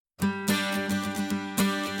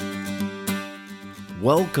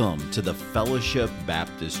Welcome to the Fellowship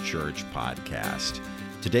Baptist Church podcast.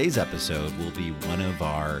 Today's episode will be one of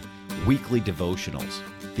our weekly devotionals.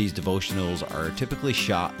 These devotionals are typically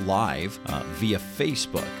shot live via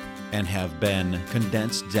Facebook and have been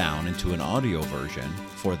condensed down into an audio version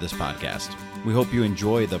for this podcast. We hope you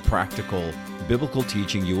enjoy the practical biblical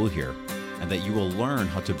teaching you will hear and that you will learn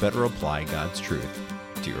how to better apply God's truth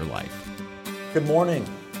to your life. Good morning.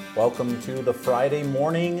 Welcome to the Friday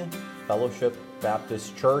morning Fellowship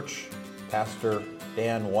Baptist Church, Pastor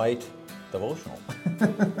Dan White devotional.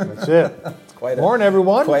 That's it. It's quite Morning,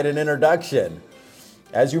 everyone. Quite an introduction.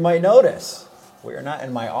 As you might notice, we are not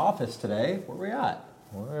in my office today. Where are we at?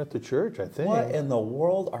 We're at the church, I think. What in the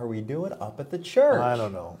world are we doing up at the church? I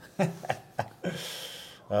don't know. Ben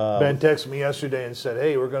texted me yesterday and said,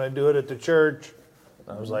 hey, we're going to do it at the church.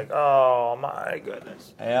 I was like, oh, my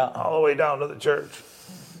goodness. Yeah. All the way down to the church.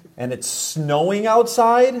 And it's snowing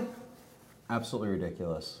outside? Absolutely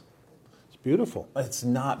ridiculous. It's beautiful. It's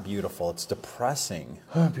not beautiful. It's depressing.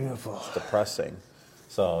 Oh, beautiful. It's depressing.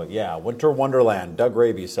 So, yeah, Winter Wonderland. Doug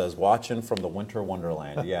Raby says, watching from the Winter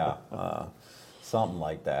Wonderland. Yeah, something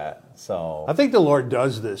like that. So I think the Lord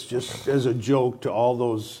does this just as a joke to all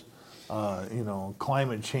those,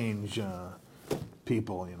 climate change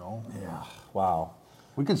people, Yeah, wow.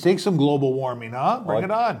 We can take some global warming, huh? Bring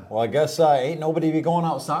it on. Well, I guess ain't nobody be going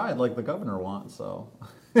outside like the governor wants, so.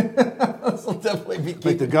 This will definitely be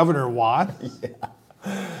Like the governor want. Yeah.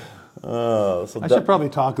 I should probably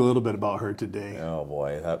talk a little bit about her today. Oh,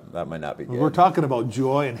 boy, that might not be good. We're talking about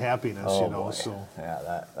joy and happiness, boy. so.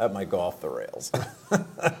 Yeah, that might go off the rails.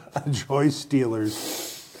 Joy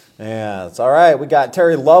stealers. Yeah, it's all right. We got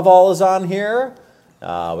Terry Lovell is on here.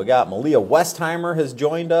 We got Malia Westheimer has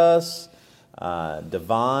joined us.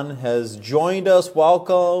 Devon has joined us.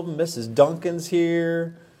 Welcome. Mrs. Duncan's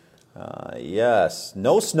here. Yes.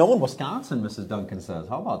 No snow in Wisconsin, Mrs. Duncan says.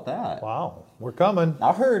 How about that? Wow, we're coming.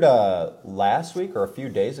 I heard last week or a few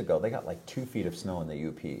days ago, they got like 2 feet of snow in the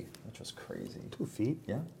UP, which was crazy. 2 feet?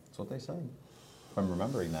 Yeah, that's what they said. If I'm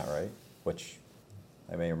remembering that right, which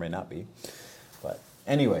I may or may not be. But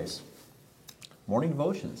anyways, morning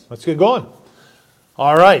devotions. Let's get going.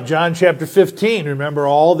 All right, John chapter 15. Remember,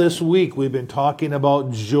 all this week we've been talking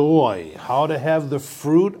about joy, how to have the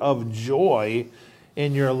fruit of joy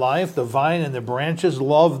in your life. The vine and the branches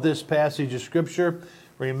love this passage of Scripture.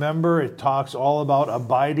 Remember, it talks all about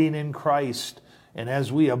abiding in Christ. And as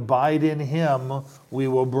we abide in Him, we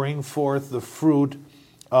will bring forth the fruit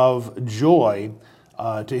of joy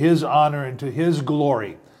to His honor and to His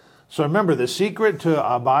glory. So remember, the secret to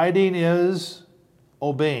abiding is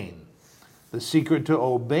obeying. The secret to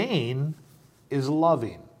obeying is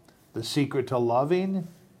loving. The secret to loving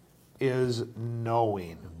is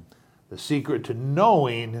knowing. The secret to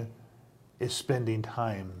knowing is spending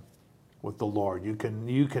time with the Lord.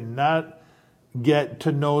 You cannot get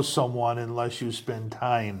to know someone unless you spend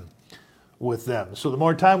time with them. So the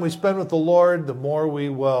more time we spend with the Lord, the more we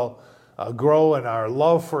will grow in our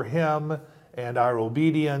love for Him and our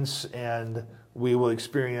obedience, and we will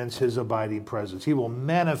experience His abiding presence. He will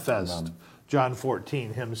manifest, John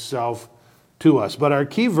 14, Himself to us. But our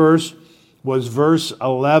key verse was verse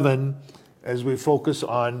 11 as we focus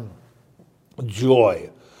on joy.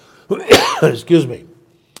 Excuse me.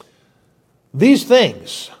 These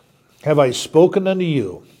things have I spoken unto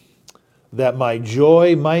you, that my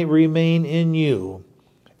joy might remain in you,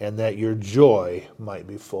 and that your joy might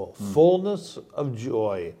be full. Fullness of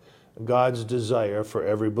joy, God's desire for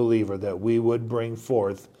every believer, that we would bring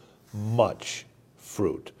forth much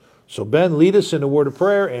fruit. So Ben, lead us in a word of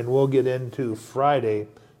prayer, and we'll get into Friday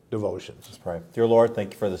devotions. Let's pray. Dear Lord,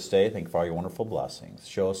 thank you for this day. Thank you for all your wonderful blessings.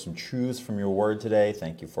 Show us some truths from your word today.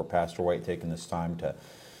 Thank you for Pastor White taking this time to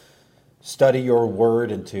study your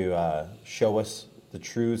word and to show us the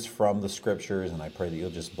truths from the scriptures. And I pray that you'll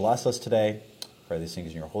just bless us today. I pray these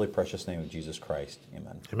things in your holy, precious name of Jesus Christ.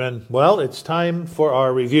 Amen. Amen. Well, it's time for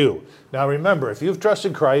our review. Now remember, if you've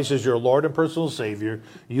trusted Christ as your Lord and personal Savior,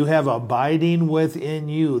 you have abiding within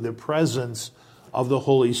you the presence of the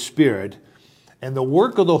Holy Spirit. And the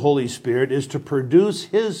work of the Holy Spirit is to produce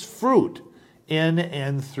His fruit in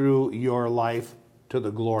and through your life to the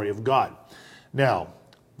glory of God. Now,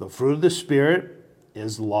 the fruit of the Spirit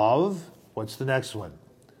is love. What's the next one?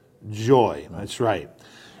 Joy. That's right.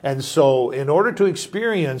 And so in order to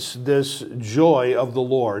experience this joy of the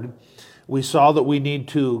Lord, we saw that we need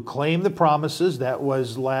to claim the promises. That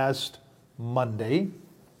was last Monday.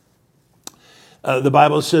 The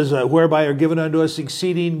Bible says, whereby are given unto us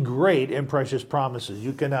exceeding great and precious promises.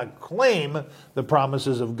 You cannot claim the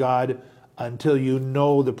promises of God until you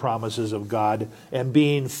know the promises of God. And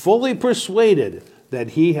being fully persuaded that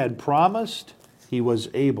He had promised, he was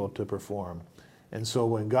able to perform. And so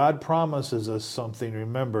when God promises us something,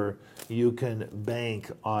 remember, you can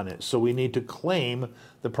bank on it. So we need to claim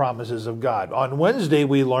the promises of God. On Wednesday,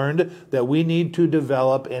 we learned that we need to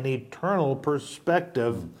develop an eternal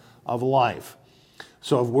perspective of life.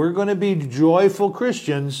 So if we're going to be joyful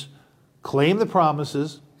Christians, claim the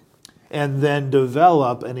promises, and then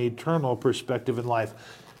develop an eternal perspective in life.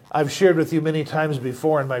 I've shared with you many times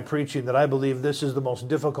before in my preaching that I believe this is the most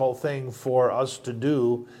difficult thing for us to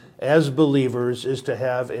do as believers, is to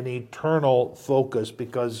have an eternal focus,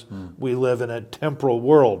 because we live in a temporal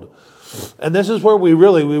world. And this is where we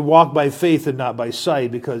walk by faith and not by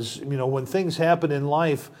sight, because when things happen in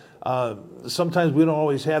life, sometimes we don't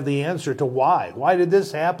always have the answer to why. Why did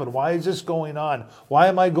this happen? Why is this going on? Why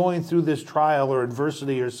am I going through this trial or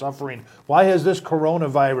adversity or suffering? Why has this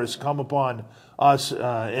coronavirus come upon us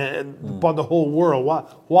and upon the whole world?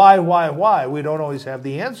 Why? We don't always have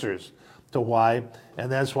the answers to why, and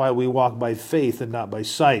that's why we walk by faith and not by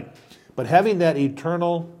sight. But having that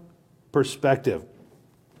eternal perspective,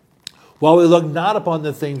 while we look not upon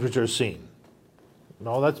the things which are seen.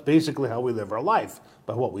 No, that's basically how we live our life,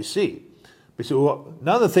 by what we see. We see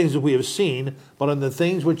not on the things that we have seen, but on the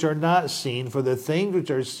things which are not seen. For the things which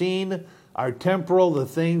are seen are temporal, the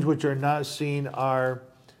things which are not seen are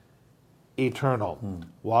eternal.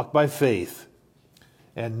 Walk by faith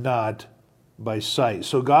and not by sight.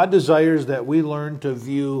 So God desires that we learn to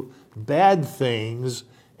view bad things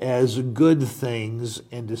as good things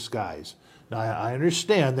in disguise. Now, I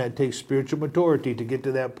understand that takes spiritual maturity to get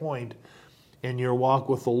to that point in your walk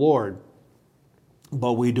with the Lord.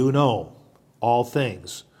 But we do know all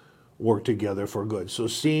things work together for good. So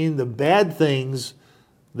seeing the bad things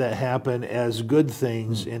that happen as good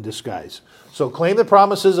things in disguise. So claim the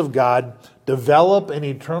promises of God, develop an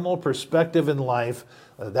eternal perspective in life.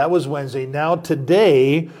 That was Wednesday. Now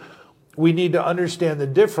today, we need to understand the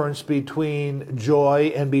difference between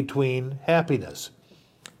joy and between happiness.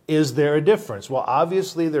 Is there a difference? Well,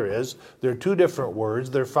 obviously there is. There are two different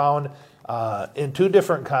words. They're found in two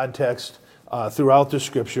different contexts throughout the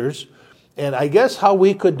Scriptures. And I guess how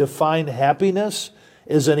we could define happiness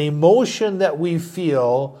is an emotion that we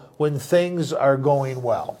feel when things are going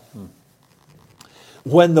well.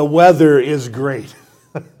 When the weather is great.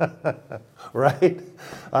 Right?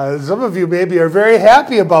 Some of you maybe are very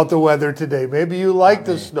happy about the weather today. Maybe you like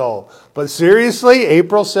the snow. But seriously,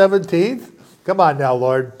 April 17th? Come on now,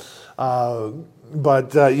 Lord.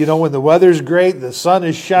 But when the weather's great, the sun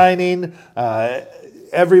is shining,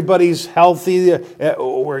 everybody's healthy,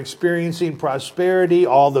 we're experiencing prosperity,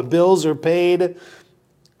 all the bills are paid.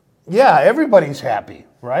 Yeah, everybody's happy,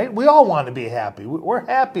 right? We all want to be happy. We're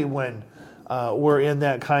happy when we're in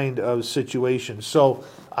that kind of situation. So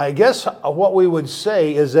I guess what we would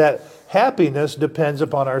say is that happiness depends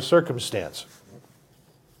upon our circumstance.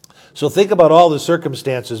 So think about all the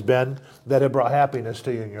circumstances, Ben, that have brought happiness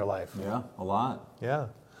to you in your life. Yeah, a lot. Yeah.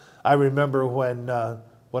 I remember when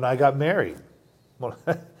I got married.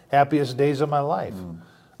 Happiest days of my life.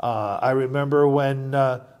 I remember when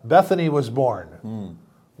Bethany was born.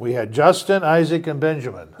 We had Justin, Isaac, and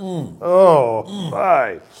Benjamin.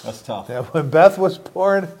 My. That's tough. And when Beth was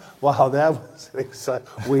born, wow, that was exciting.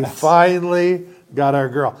 We finally got our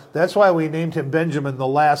girl. That's why we named him Benjamin, the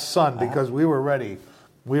last son, because we were ready.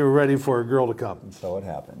 We were ready for a girl to come. And so it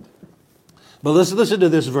happened. But listen to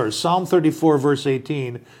this verse. Psalm 34, verse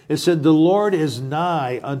 18. It said, "The Lord is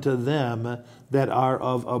nigh unto them that are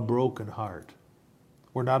of a broken heart."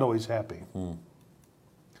 We're not always happy.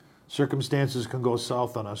 Circumstances can go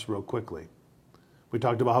south on us real quickly. We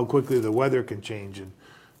talked about how quickly the weather can change,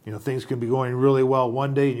 and things can be going really well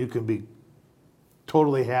one day, and you can be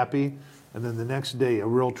totally happy, and then the next day a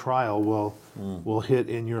real trial will hit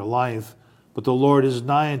in your life. But the Lord is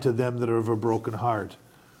nigh unto them that are of a broken heart.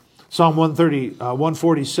 Psalm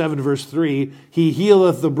 147, verse 3, "He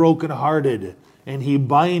healeth the brokenhearted, and he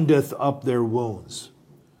bindeth up their wounds."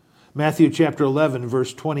 Matthew chapter 11,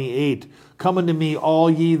 verse 28, "Come unto me, all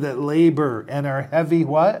ye that labor and are heavy,"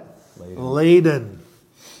 what? Laden.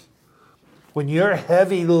 When you're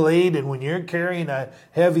heavy laden, when you're carrying a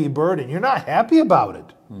heavy burden, you're not happy about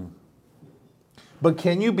it. But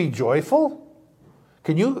can you be joyful?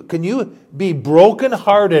 Can you be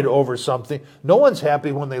brokenhearted over something? No one's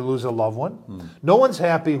happy when they lose a loved one. No one's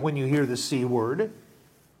happy when you hear the C word.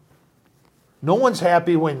 No one's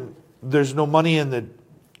happy when there's no money in the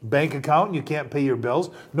bank account and you can't pay your bills.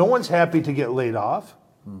 No one's happy to get laid off.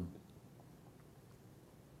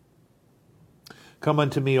 "Come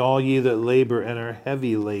unto me, all ye that labor and are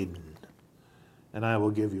heavy laden, and I will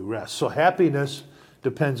give you rest." So happiness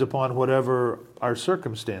depends upon whatever our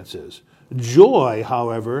circumstance is. Joy,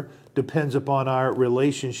 however, depends upon our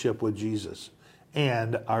relationship with Jesus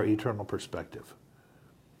and our eternal perspective.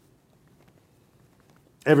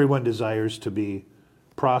 Everyone desires to be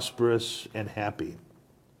prosperous and happy.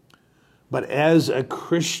 But as a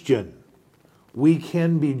Christian, we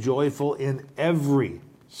can be joyful in every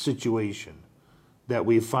situation that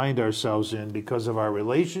we find ourselves in because of our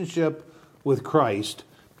relationship with Christ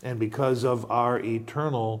and because of our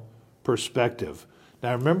eternal perspective.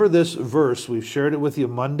 Now remember this verse. We've shared it with you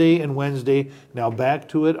Monday and Wednesday. Now back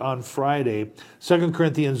to it on Friday. 2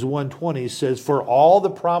 Corinthians 1:20 says, "For all the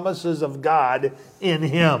promises of God in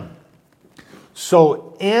Him."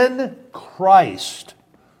 So in Christ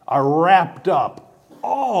are wrapped up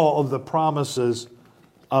all of the promises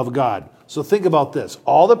of God. So think about this.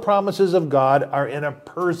 All the promises of God are in a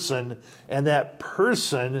person, and that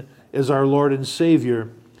person is our Lord and Savior,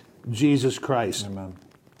 Jesus Christ. Amen.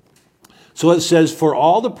 So it says, "For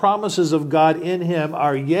all the promises of God in Him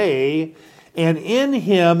are yea, and in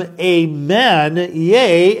Him amen,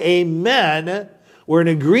 yea, amen." We're in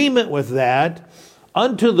agreement with that,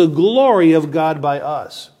 "unto the glory of God by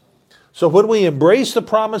us." So when we embrace the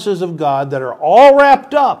promises of God that are all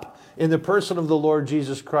wrapped up in the person of the Lord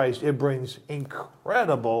Jesus Christ, it brings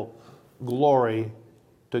incredible glory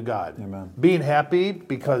to God. Amen. Being happy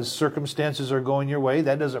because circumstances are going your way,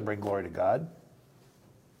 that doesn't bring glory to God.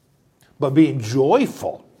 But being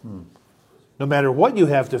joyful, no matter what you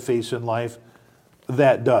have to face in life,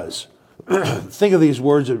 that does. Think of these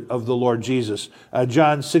words of the Lord Jesus.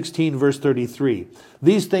 John 16, verse 33.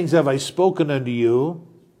 "These things have I spoken unto you,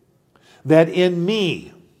 that in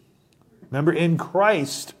me," remember, in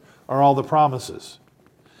Christ are all the promises,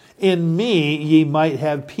 "in me ye might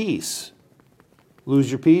have peace."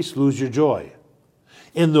 Lose your peace, lose your joy.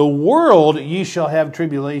 "In the world ye shall have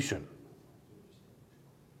tribulation.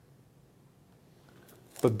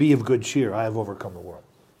 But be of good cheer, I have overcome the world."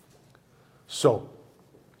 So,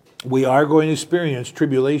 we are going to experience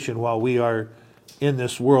tribulation while we are in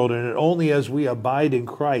this world, and only as we abide in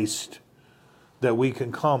Christ that we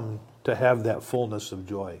can come to have that fullness of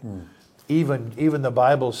joy. Even the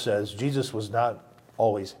Bible says Jesus was not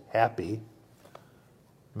always happy.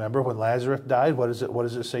 Remember when Lazarus died, what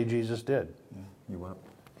does it say Jesus did? Yeah, you wept.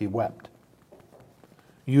 He wept.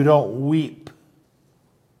 You don't weep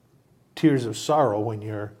tears of sorrow when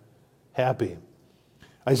you're happy.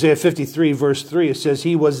 Isaiah 53, verse 3, it says,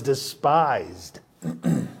 "He was despised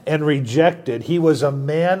and rejected. He was a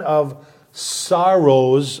man of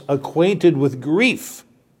sorrows, acquainted with grief.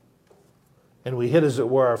 And we hid, as it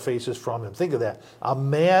were, our faces from him." Think of that. A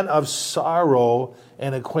man of sorrow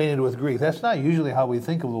and acquainted with grief. That's not usually how we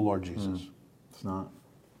think of the Lord Jesus. It's not.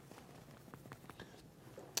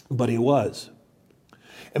 But he was.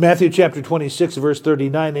 In Matthew chapter 26, verse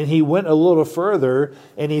 39, "And he went a little further,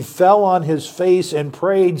 and he fell on his face and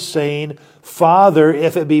prayed, saying, Father,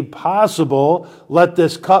 if it be possible, let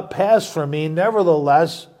this cup pass from me.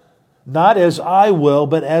 Nevertheless, not as I will,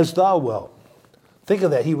 but as thou wilt." Think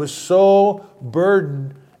of that. He was so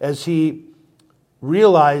burdened as he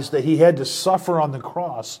realized that he had to suffer on the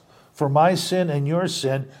cross for my sin and your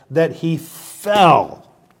sin that he fell.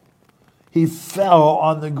 He fell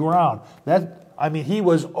on the ground. He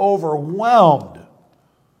was overwhelmed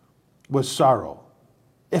with sorrow.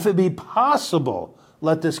 "If it be possible,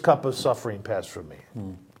 let this cup of suffering pass from me."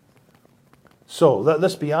 So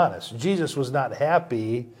let's be honest. Jesus was not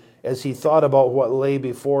happy as he thought about what lay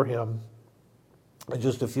before him in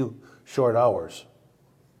just a few short hours.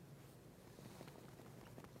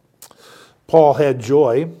 Paul had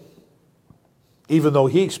joy, even though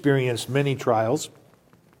he experienced many trials.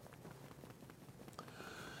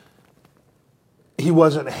 He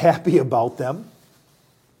wasn't happy about them,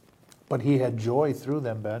 but he had joy through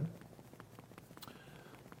them, Ben.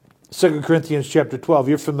 2 Corinthians chapter 12,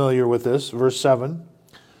 you're familiar with this, verse 7.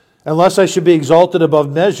 "Unless I should be exalted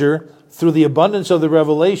above measure, through the abundance of the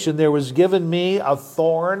revelation, there was given me a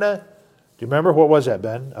thorn." Do you remember what was that,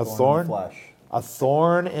 Ben? A thorn? In the flesh. A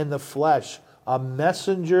thorn in the flesh, a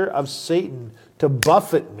messenger of Satan to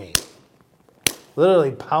buffet me.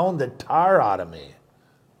 Literally pound the tar out of me.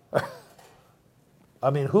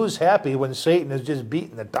 Who's happy when Satan is just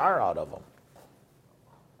beating the tar out of them?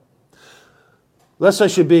 "Lest I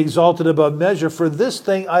should be exalted above measure, for this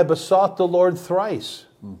thing I besought the Lord thrice."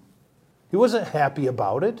 He wasn't happy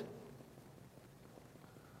about it.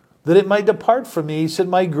 "That it might depart from me. He said,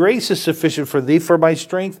 my grace is sufficient for thee, for my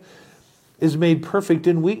strength is made perfect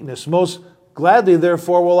in weakness. Most gladly,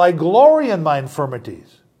 therefore, will I glory in my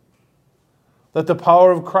infirmities, that the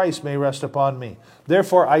power of Christ may rest upon me.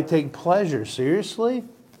 Therefore, I take pleasure," seriously,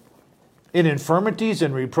 In infirmities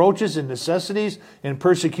and reproaches and necessities, in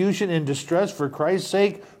persecution and distress for Christ's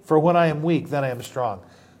sake, for when I am weak, then I am strong.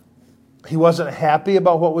 He wasn't happy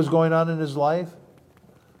about what was going on in his life,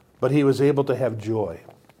 but he was able to have joy,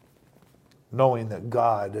 knowing that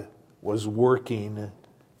God was working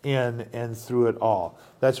in and through it all.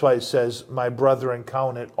 That's why it says, my brethren,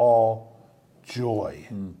 count it all joy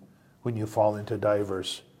when you fall into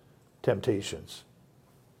diverse temptations.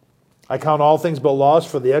 I count all things but loss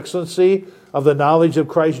for the excellency of the knowledge of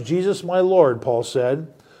Christ Jesus my Lord, Paul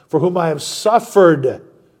said, for whom I have suffered.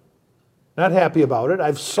 Not happy about it.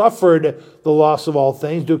 I've suffered the loss of all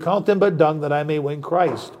things. Do count them but dung, that I may win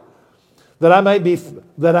Christ. That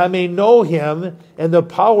I may know him and the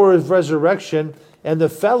power of resurrection and the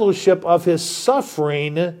fellowship of his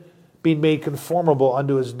suffering, being made conformable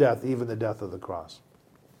unto his death, even the death of the cross.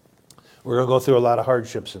 We're going to go through a lot of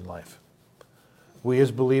hardships in life. We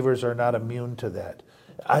as believers are not immune to that.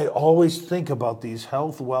 I always think about these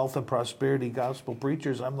health, wealth, and prosperity gospel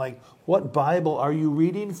preachers. I'm like, what Bible are you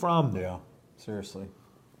reading from? Yeah, seriously.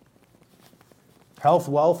 Health,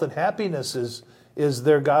 wealth, and happiness is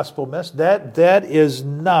their gospel message. That is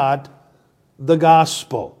not the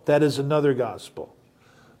gospel. That is another gospel.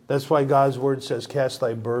 That's why God's word says, cast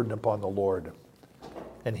thy burden upon the Lord,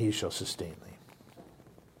 and he shall sustain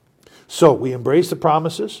thee. So we embrace the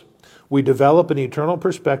promises. We develop an eternal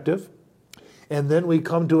perspective, and then we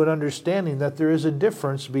come to an understanding that there is a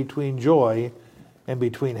difference between joy and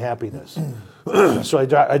between happiness. So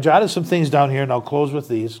I jotted some things down here, and I'll close with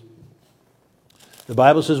these. The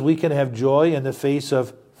Bible says we can have joy in the face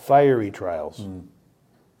of fiery trials.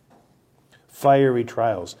 Fiery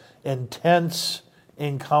trials. Intense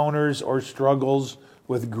encounters or struggles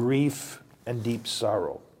with grief and deep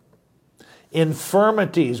sorrow.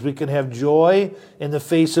 Infirmities. We can have joy in the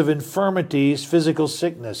face of infirmities, physical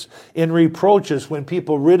sickness. In reproaches, when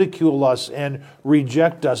people ridicule us and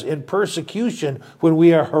reject us. In persecution, when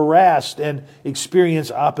we are harassed and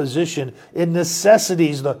experience opposition. In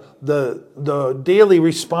necessities, the daily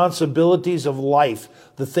responsibilities of life,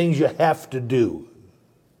 the things you have to do.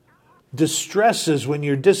 Distresses, when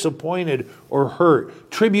you're disappointed or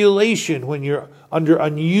hurt. Tribulation, when you're under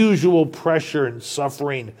unusual pressure and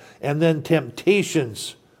suffering. And then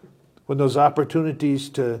temptations, when those opportunities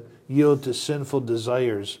to yield to sinful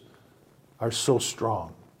desires are so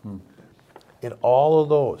strong. In all of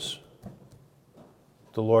those,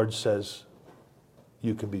 the Lord says,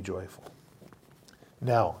 you can be joyful.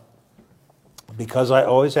 Now, because I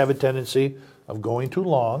always have a tendency of going too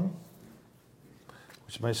long,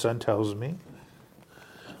 which my son tells me,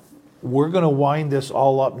 we're going to wind this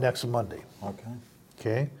all up next Monday.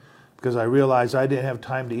 Okay? Because I realized I didn't have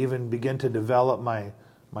time to even begin to develop my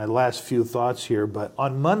last few thoughts here. But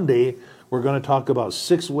on Monday, we're going to talk about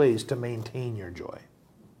 6 ways to maintain your joy.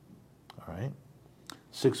 All right?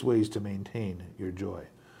 6 ways to maintain your joy.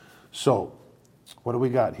 So, what do we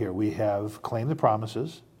got here? We have claim the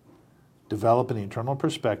promises, develop an eternal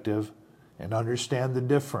perspective, and understand the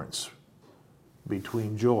difference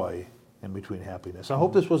between joy and between happiness. I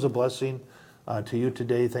hope this was a blessing to you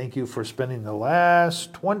today. Thank you for spending the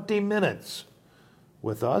last 20 minutes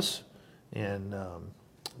with us. And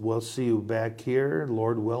we'll see you back here,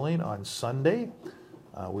 Lord willing, on Sunday.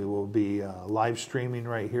 We will be live streaming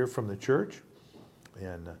right here from the church.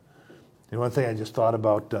 And one thing I just thought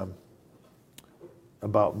about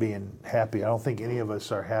being happy. I don't think any of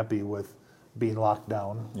us are happy with being locked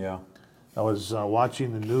down. Yeah. I was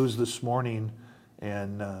watching the news this morning,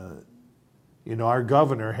 and our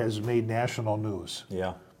governor has made national news.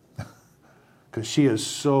 Yeah. Because she is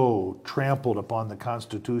so trampled upon the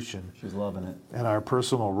Constitution. She's loving it. And our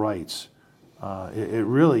personal rights. It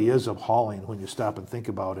really is appalling when you stop and think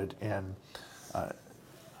about it. And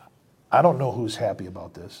I don't know who's happy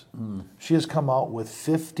about this. She has come out with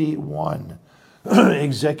 51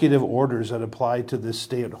 executive orders that apply to this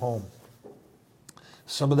stay-at-home.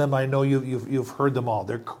 Some of them I know you've heard them all.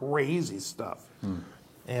 They're crazy stuff.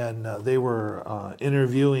 And they were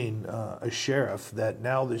interviewing a sheriff that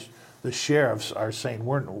now the sheriffs are saying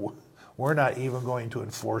we're not even going to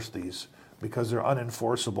enforce these because they're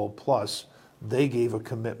unenforceable. Plus, they gave a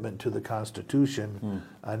commitment to the Constitution,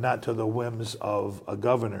 not to the whims of a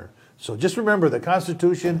governor. So just remember, the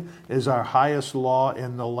Constitution is our highest law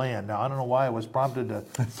in the land. Now, I don't know why I was prompted to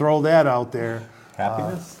throw that out there.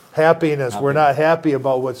 Happiness? Happiness. We're not happy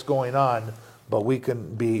about what's going on, but we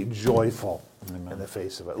can be joyful in the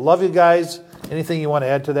face of it. Love you guys. Anything you want to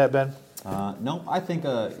add to that, Ben? No, I think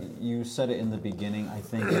you said it in the beginning. I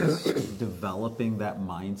think it's developing that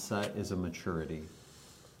mindset is a maturity.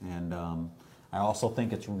 And I also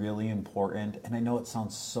think it's really important, and I know it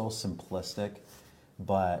sounds so simplistic,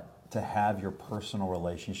 but to have your personal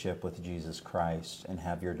relationship with Jesus Christ and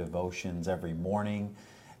have your devotions every morning.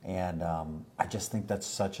 And I just think that's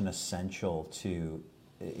such an essential to,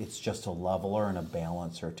 it's just a leveler and a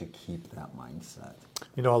balancer to keep that mindset.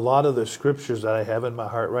 You know, a lot of the scriptures that I have in my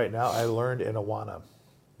heart right now, I learned in Awana.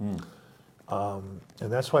 And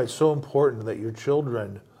that's why it's so important that your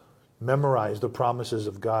children memorize the promises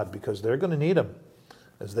of God, because they're going to need them.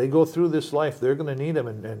 As they go through this life, they're going to need them.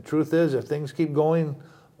 And truth is, if things keep going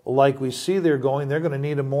like we see they're going, they're going to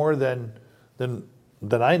need them more than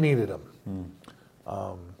I needed them.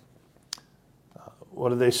 What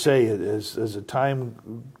do they say? As the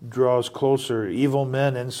time draws closer, evil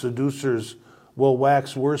men and seducers will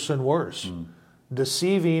wax worse and worse,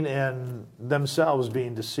 deceiving and themselves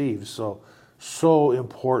being deceived. So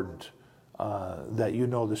important that you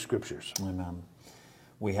know the scriptures. Amen.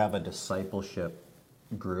 We have a discipleship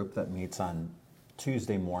group that meets on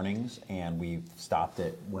Tuesday mornings, and we stopped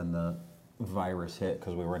it when the virus hit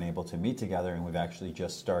because we weren't able to meet together, and we've actually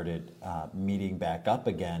just started meeting back up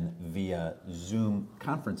again via Zoom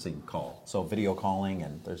conferencing call. So video calling,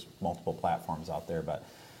 and there's multiple platforms out there. But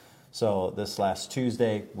so this last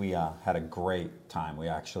Tuesday, we had a great time. We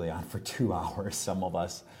actually on for 2 hours, some of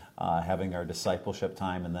us having our discipleship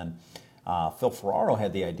time. And then Phil Ferraro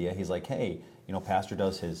had the idea. He's like, hey, you know, Pastor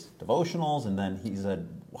does his devotionals, and then he said,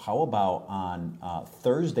 how about on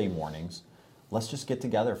Thursday mornings, let's just get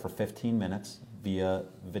together for 15 minutes via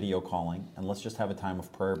video calling, and let's just have a time of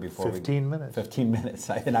prayer before 15 minutes. 15 minutes.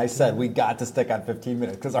 And I said, we got to stick on 15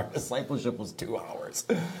 minutes because our discipleship was 2 hours.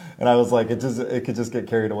 And I was like, it could just get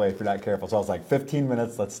carried away if you're not careful. So I was like, 15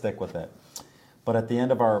 minutes, let's stick with it. But at the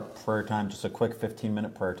end of our prayer time, just a quick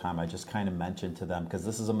 15-minute prayer time, I just kind of mentioned to them, because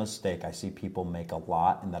this is a mistake I see people make a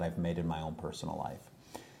lot and that I've made in my own personal life.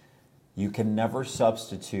 You can never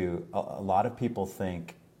substitute. A lot of people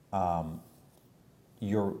think what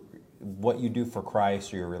you do for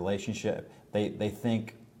Christ or your relationship, they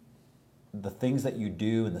think the things that you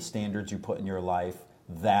do and the standards you put in your life,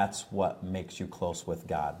 that's what makes you close with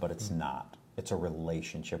God, but it's not. It's a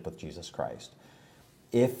relationship with Jesus Christ.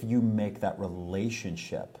 If you make that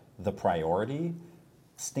relationship the priority,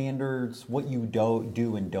 standards, what you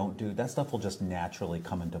do and don't do, that stuff will just naturally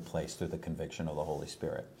come into place through the conviction of the Holy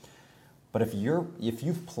Spirit. But if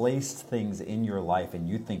you've placed things in your life and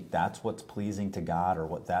you think that's what's pleasing to God or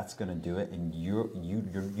what that's going to do it, and you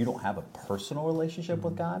don't have a personal relationship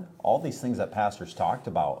with God, all these things that pastors talked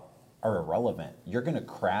about are irrelevant. You're going to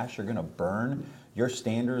crash. You're going to burn. Your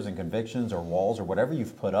standards and convictions or walls or whatever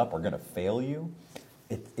you've put up are going to fail you.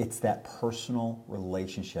 It's that personal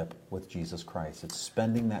relationship with Jesus Christ. It's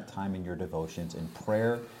spending that time in your devotions, in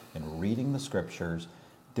prayer, and reading the scriptures.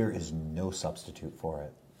 There is no substitute for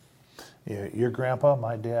it. Yeah, your grandpa,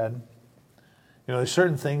 my dad, you know, there's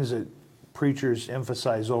certain things that preachers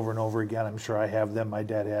emphasize over and over again. I'm sure I have them. My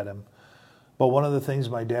dad had them. But one of the things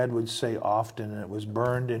my dad would say often, and it was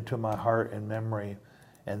burned into my heart and memory,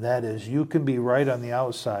 and that is, you can be right on the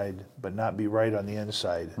outside, but not be right on the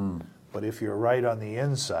inside. But if you're right on the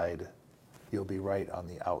inside, you'll be right on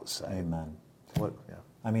the outside. Amen. What? Yeah.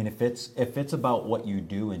 I mean, if it's about what you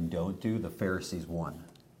do and don't do, the Pharisees won,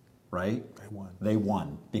 right? They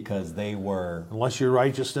won because they were... Unless your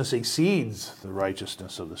righteousness exceeds the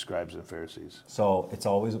righteousness of the scribes and Pharisees. So it's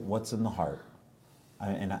always what's in the heart.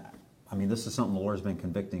 I mean, this is something the Lord's been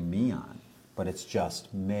convicting me on, but it's just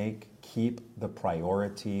keep the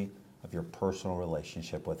priority of your personal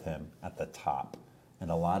relationship with Him at the top. And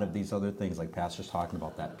a lot of these other things, like Pastor's talking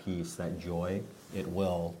about, that peace, that joy, it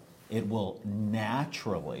will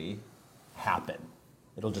naturally happen.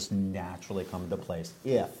 It'll just naturally come into place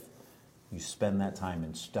if you spend that time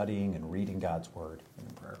in studying and reading God's Word and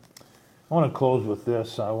in prayer. I want to close with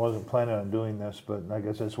this. I wasn't planning on doing this, but I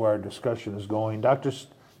guess that's where our discussion is going. Dr.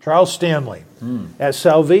 Charles Stanley. At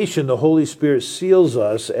salvation, the Holy Spirit seals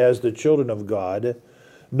us as the children of God.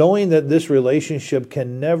 Knowing that this relationship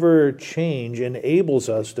can never change enables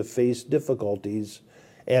us to face difficulties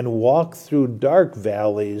and walk through dark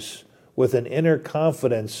valleys with an inner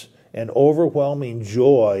confidence and overwhelming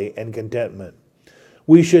joy and contentment.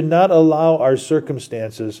 We should not allow our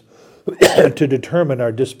circumstances to determine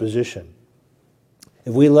our disposition.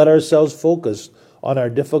 If we let ourselves focus on our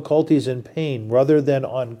difficulties and pain rather than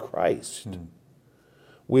on Christ,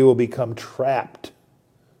 we will become trapped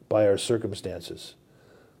by our circumstances.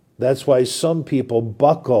 That's why some people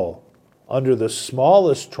buckle under the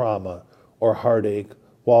smallest trauma or heartache,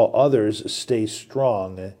 while others stay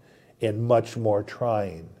strong in much more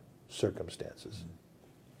trying circumstances.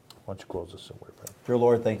 Why don't you close this in word, brother? Dear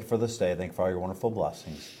Lord, thank you for this day. Thank you for all your wonderful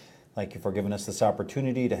blessings. Thank you for giving us this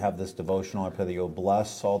opportunity to have this devotional. I pray that you'll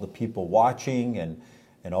bless all the people watching and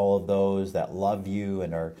and all of those that love you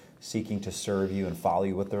and are seeking to serve you and follow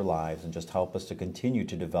you with their lives, and just help us to continue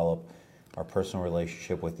to develop our personal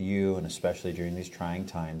relationship with you, and especially during these trying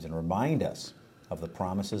times, and remind us of the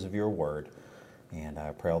promises of your word. And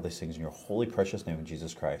I pray all these things in your holy, precious name of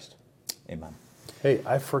Jesus Christ. Amen. Hey,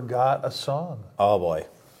 I forgot a song. Oh, boy.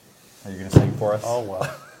 Are you going to sing for us? Oh, well.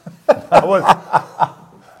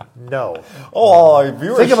 No. Oh, our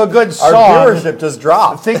viewership, think of a good song. Our viewership just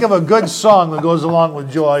dropped. Think of a good song that goes along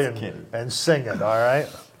with joy and sing it, all right?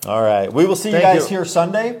 All right. We will see you guys here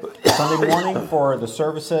Sunday morning for the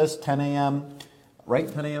services, 10 a.m.,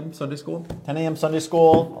 right? 10 a.m. Sunday school? 10 a.m. Sunday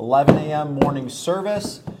school, 11 a.m. morning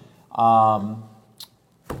service.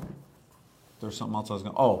 There's something else I was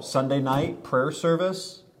going to... Oh, Sunday night prayer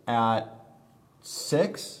service at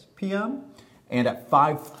 6 p.m. And at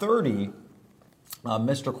 5:30,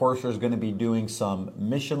 Mr. Corser is going to be doing some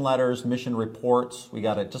mission letters, mission reports. We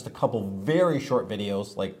got just a couple very short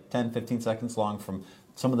videos, like 10, 15 seconds long, from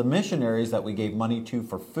some of the missionaries that we gave money to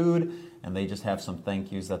for food, and they just have some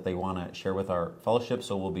thank yous that they want to share with our fellowship,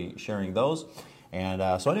 so we'll be sharing those.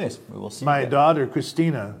 And so anyways, we will see My you daughter,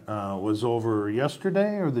 Christina, was over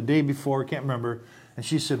yesterday or the day before, can't remember, and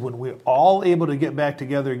she said when we're all able to get back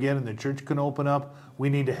together again and the church can open up, we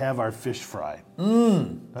need to have our fish fry.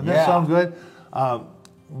 Doesn't that sound good?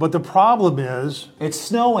 But the problem is... It's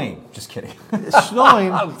snowing. Just kidding. It's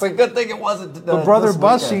snowing. It's a good thing it wasn't But Brother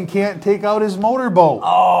Bussing can't take out his motorboat.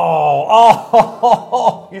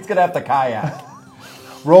 He's going to have to kayak.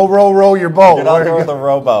 Row your boat. Get out there with a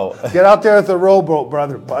rowboat. Get out there with the rowboat,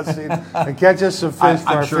 Brother Bussing, and catch us some fish for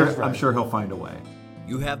our fish fry. I'm sure he'll find a way.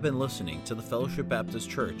 You have been listening to the Fellowship Baptist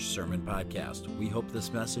Church Sermon Podcast. We hope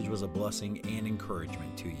this message was a blessing and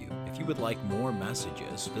encouragement to you. If you would like more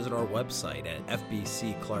messages, visit our website at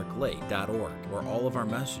fbcclarklake.org, where all of our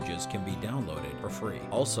messages can be downloaded for free.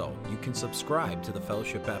 Also, you can subscribe to the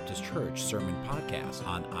Fellowship Baptist Church Sermon Podcast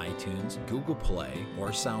on iTunes, Google Play, or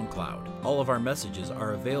SoundCloud. All of our messages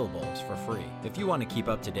are available for free. If you want to keep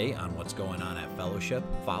up to date on what's going on at Fellowship,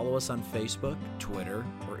 follow us on Facebook, Twitter,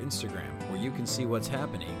 or Instagram, where you can see what's happening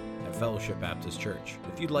at Fellowship Baptist Church.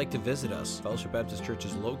 If you'd like to visit us, Fellowship Baptist Church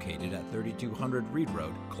is located at 3200 Reed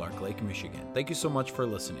Road, Clark Lake, Michigan. Thank you so much for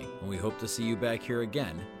listening, and we hope to see you back here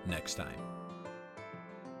again next time.